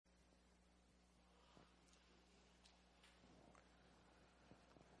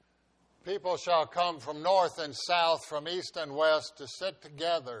People shall come from north and south, from east and west, to sit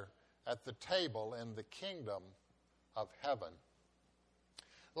together at the table in the kingdom of heaven.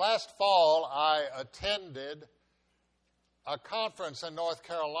 Last fall, I attended a conference in North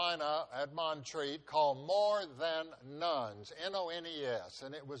Carolina at Montreat called More Than Nones, N-O-N-E-S,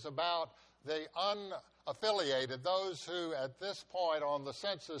 and it was about the unaffiliated, those who at this point on the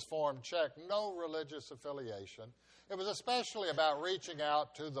census form check no religious affiliation. It was especially about reaching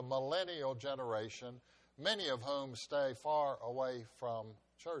out to the millennial generation, many of whom stay far away from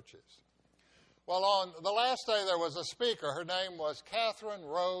churches. Well, on the last day there was a speaker. Her name was Catherine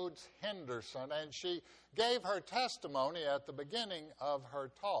Rhodes Henderson, and she gave her testimony at the beginning of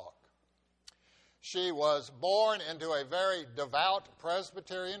her talk. She was born into a very devout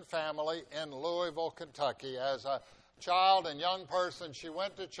Presbyterian family in Louisville, Kentucky. As a child and young person, she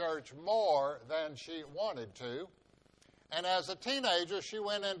went to church more than she wanted to. And as a teenager, she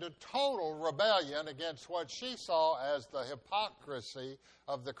went into total rebellion against what she saw as the hypocrisy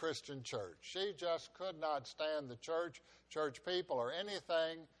of the Christian church. She just could not stand the church people, or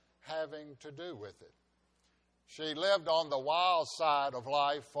anything having to do with it. She lived on the wild side of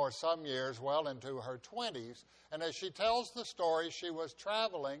life for some years, well into her 20s. And as she tells the story, she was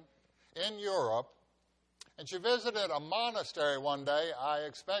traveling in Europe, and she visited a monastery one day. I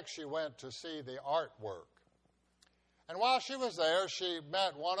expect she went to see the artwork. And while she was there, she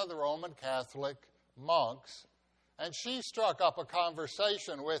met one of the Roman Catholic monks, and she struck up a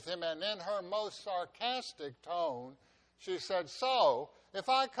conversation with him, and in her most sarcastic tone, she said, "So, if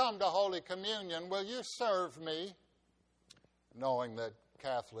I come to Holy Communion, will you serve me?" Knowing that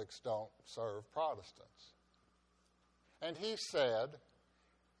Catholics don't serve Protestants. And he said,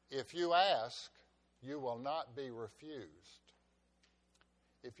 "If you ask, you will not be refused.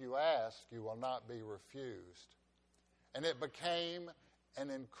 If you ask, you will not be refused." And it became an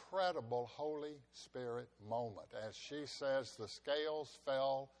incredible Holy Spirit moment. As she says, the scales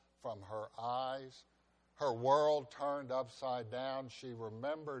fell from her eyes. Her world turned upside down. She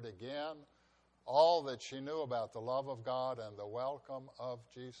remembered again all that she knew about the love of God and the welcome of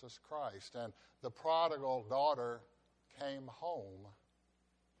Jesus Christ. And the prodigal daughter came home.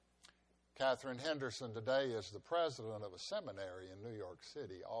 Catherine Henderson today is the president of a seminary in New York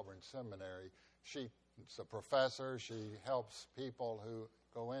City, Auburn Seminary. She's a professor. She helps people who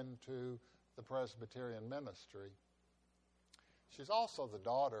go into the Presbyterian ministry. She's also the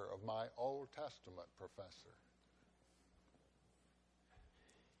daughter of my Old Testament professor.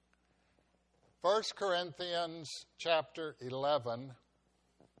 1 Corinthians chapter 11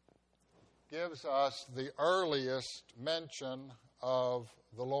 gives us the earliest mention of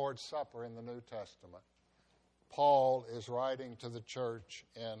the Lord's Supper in the New Testament. Paul is writing to the church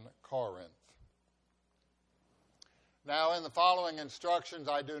in Corinth. "Now, in the following instructions,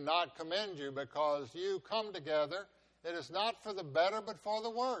 I do not commend you because you come together. It is not for the better, but for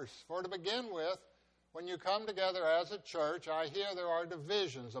the worse. For to begin with, when you come together as a church, I hear there are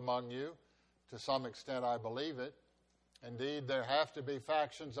divisions among you. To some extent, I believe it. Indeed, there have to be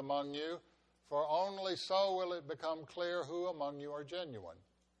factions among you, for only so will it become clear who among you are genuine.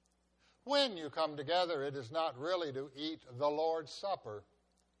 When you come together, it is not really to eat the Lord's Supper.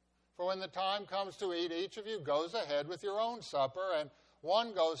 For when the time comes to eat, each of you goes ahead with your own supper, and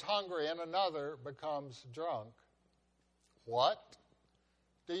one goes hungry and another becomes drunk. What?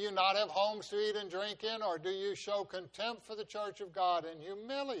 Do you not have homes to eat and drink in, or do you show contempt for the church of God and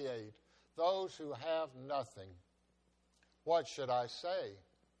humiliate those who have nothing? What should I say?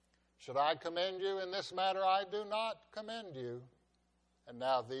 Should I commend you in this matter? I do not commend you." And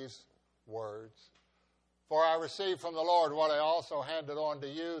now these words. "For I received from the Lord what I also handed on to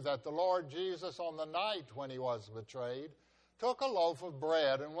you, that the Lord Jesus on the night when he was betrayed took a loaf of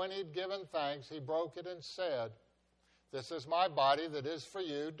bread, and when he'd given thanks, he broke it and said, 'This is my body that is for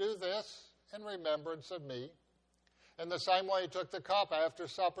you. Do this in remembrance of me.' In the same way he took the cup after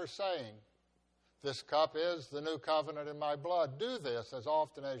supper, saying, 'This cup is the new covenant in my blood. Do this as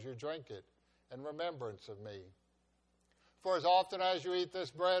often as you drink it in remembrance of me. For as often as you eat this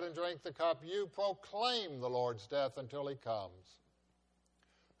bread and drink the cup, you proclaim the Lord's death until he comes.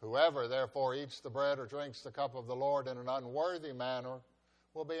 Whoever therefore eats the bread or drinks the cup of the Lord in an unworthy manner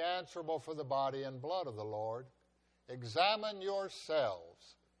will be answerable for the body and blood of the Lord. Examine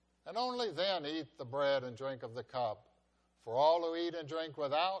yourselves, and only then eat the bread and drink of the cup. For all who eat and drink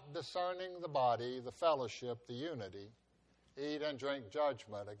without discerning the body, the fellowship, the unity, eat and drink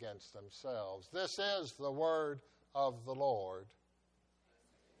judgment against themselves.'" This is the word of the Lord.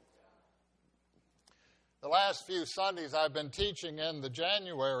 The last few Sundays I've been teaching in the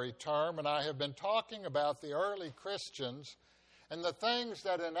January term, and I have been talking about the early Christians and the things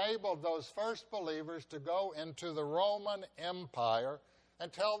that enabled those first believers to go into the Roman Empire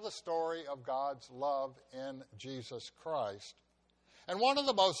and tell the story of God's love in Jesus Christ. And one of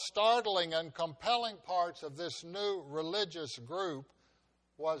the most startling and compelling parts of this new religious group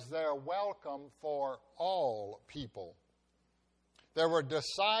was their welcome for all people. They were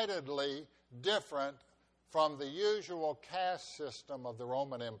decidedly different from the usual caste system of the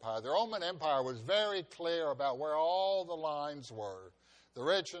Roman Empire. The Roman Empire was very clear about where all the lines were. The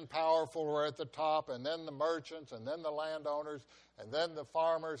rich and powerful were at the top, and then the merchants, and then the landowners, and then the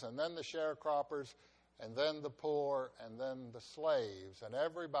farmers, and then the sharecroppers, and then the poor, and then the slaves. And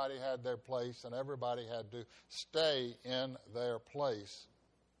everybody had their place, and everybody had to stay in their place.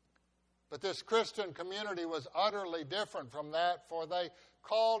 But this Christian community was utterly different from that, for they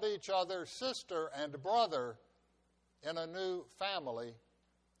called each other sister and brother in a new family.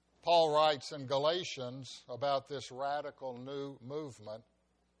 Paul writes in Galatians about this radical new movement.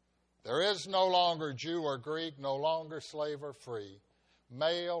 There is no longer Jew or Greek, no longer slave or free,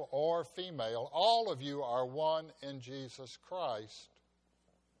 male or female. All of you are one in Jesus Christ.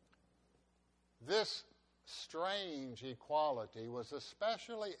 This strange equality was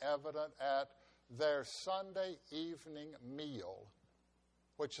especially evident at their Sunday evening meal,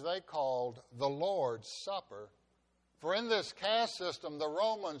 which they called the Lord's Supper. For in this caste system, the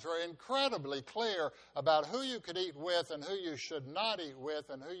Romans were incredibly clear about who you could eat with and who you should not eat with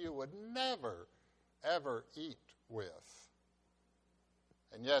and who you would never, ever eat with.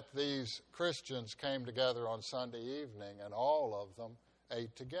 And yet these Christians came together on Sunday evening, and all of them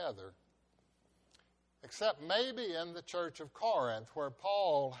ate together. Except maybe in the church of Corinth, where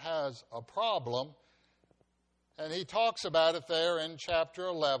Paul has a problem, and he talks about it there in chapter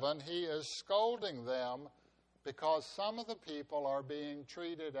 11. He is scolding them because some of the people are being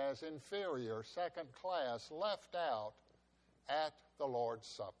treated as inferior, second class, left out at the Lord's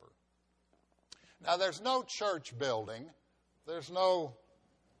Supper. Now, there's no church building. There's no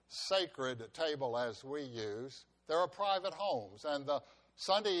sacred table as we use. There are private homes, and the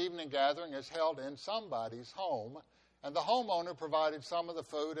Sunday evening gathering is held in somebody's home, and the homeowner provided some of the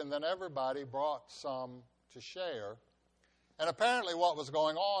food, and then everybody brought some to share. And apparently what was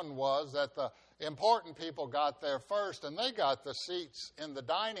going on was that the important people got there first, and they got the seats in the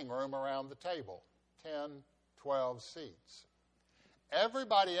dining room around the table, 10, 12 seats.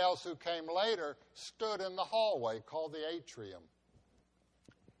 Everybody else who came later stood in the hallway called the atrium.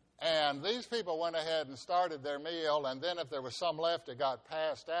 And these people went ahead and started their meal, and then if there was some left, it got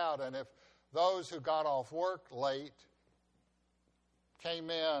passed out. And if those who got off work late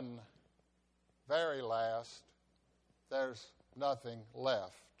came in very last, there's nothing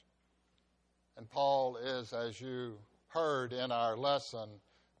left. And Paul is, as you heard in our lesson,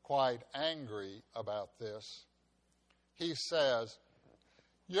 quite angry about this. He says,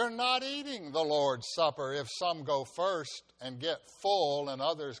 you're not eating the Lord's Supper if some go first and get full and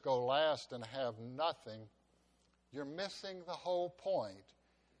others go last and have nothing. You're missing the whole point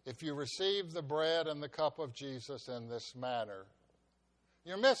if you receive the bread and the cup of Jesus in this manner.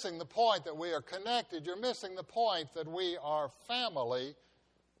 You're missing the point that we are connected. You're missing the point that we are family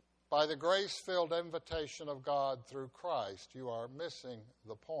by the grace-filled invitation of God through Christ. You are missing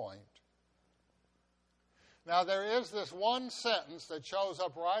the point. Now, there is this one sentence that shows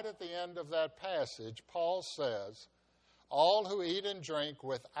up right at the end of that passage. Paul says, all who eat and drink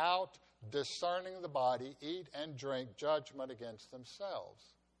without discerning the body eat and drink judgment against themselves.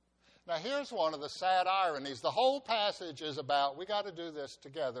 Now, here's one of the sad ironies. The whole passage is about, we got to do this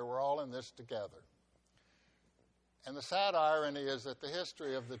together. We're all in this together. And the sad irony is that the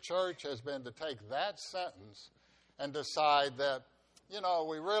history of the church has been to take that sentence and decide that,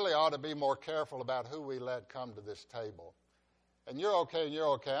 we really ought to be more careful about who we let come to this table. And you're okay, and you're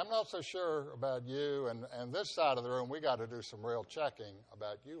okay. I'm not so sure about you, and this side of the room, we got to do some real checking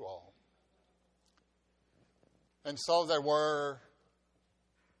about you all. And so there were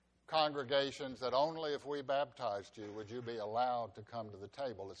congregations that only if we baptized you would you be allowed to come to the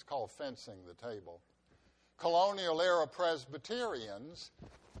table. It's called fencing the table. Colonial-era Presbyterians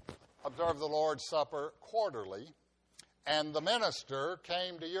observed the Lord's Supper quarterly, and the minister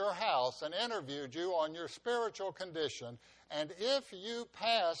came to your house and interviewed you on your spiritual condition, and if you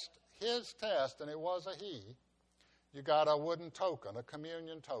passed his test, and it was a he, you got a wooden token, a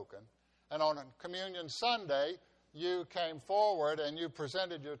communion token, and on Communion Sunday, you came forward and you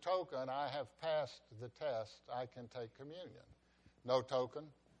presented your token. I have passed the test. I can take communion. No token,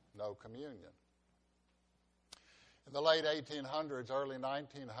 no communion. In the late 1800s, early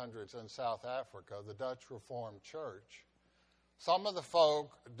 1900s in South Africa, the Dutch Reformed Church, some of the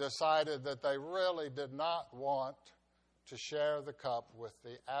folk decided that they really did not want to share the cup with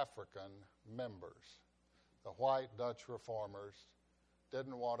the African members. The white Dutch reformers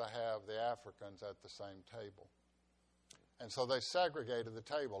didn't want to have the Africans at the same table. And so they segregated the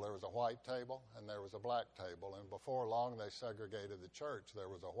table. There was a white table and there was a black table. And before long, they segregated the church. There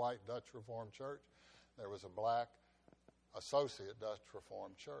was a white Dutch Reformed church. There was a black associate Dutch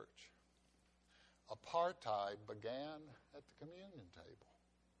Reformed church. Apartheid began at the communion table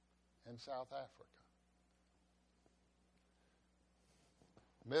in South Africa,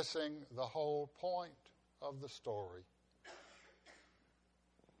 missing the whole point of the story,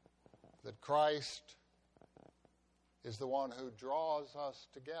 that Christ is the one who draws us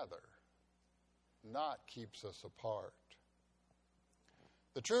together, not keeps us apart.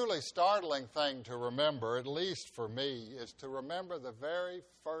 The truly startling thing to remember, at least for me, is to remember the very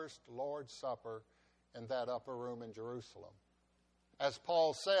first Lord's Supper in that upper room in Jerusalem. As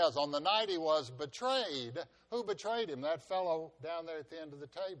Paul says, on the night he was betrayed, who betrayed him? That fellow down there at the end of the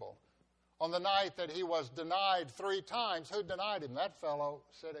table. On the night that he was denied 3 times, who denied him? That fellow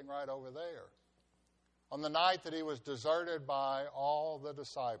sitting right over there. On the night that he was deserted by all the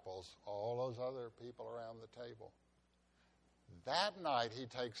disciples, all those other people around the table. That night he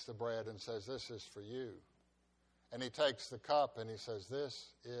takes the bread and says, "This is for you." And he takes the cup and he says,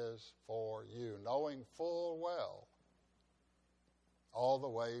 "This is for you," knowing full well all the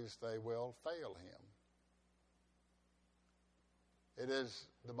ways they will fail him. It is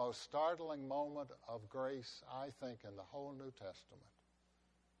the most startling moment of grace, I think, in the whole New Testament,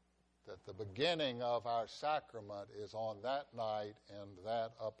 that the beginning of our sacrament is on that night in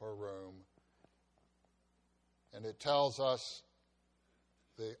that upper room. And it tells us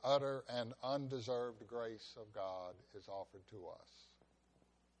the utter and undeserved grace of God is offered to us.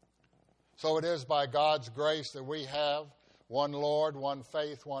 So it is by God's grace that we have one Lord, one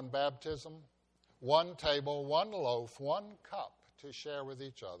faith, one baptism, one table, one loaf, one cup to share with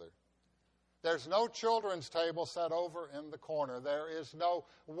each other. There's no children's table set over in the corner. There is no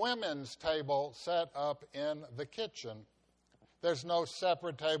women's table set up in the kitchen. There's no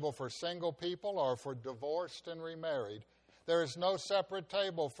separate table for single people or for divorced and remarried. There is no separate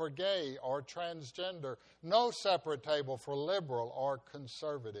table for gay or transgender. No separate table for liberal or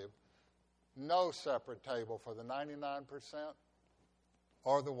conservative. No separate table for the 99%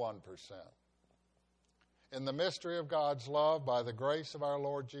 or the 1%. In the mystery of God's love, by the grace of our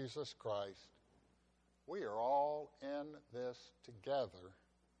Lord Jesus Christ, we are all in this together.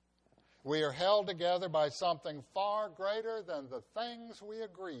 We are held together by something far greater than the things we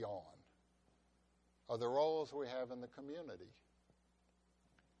agree on or the roles we have in the community.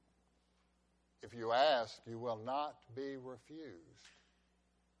 If you ask, you will not be refused.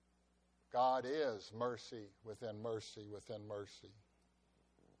 God is mercy within mercy within mercy.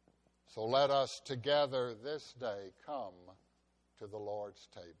 So let us together this day come to the Lord's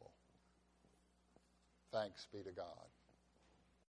table. Thanks be to God.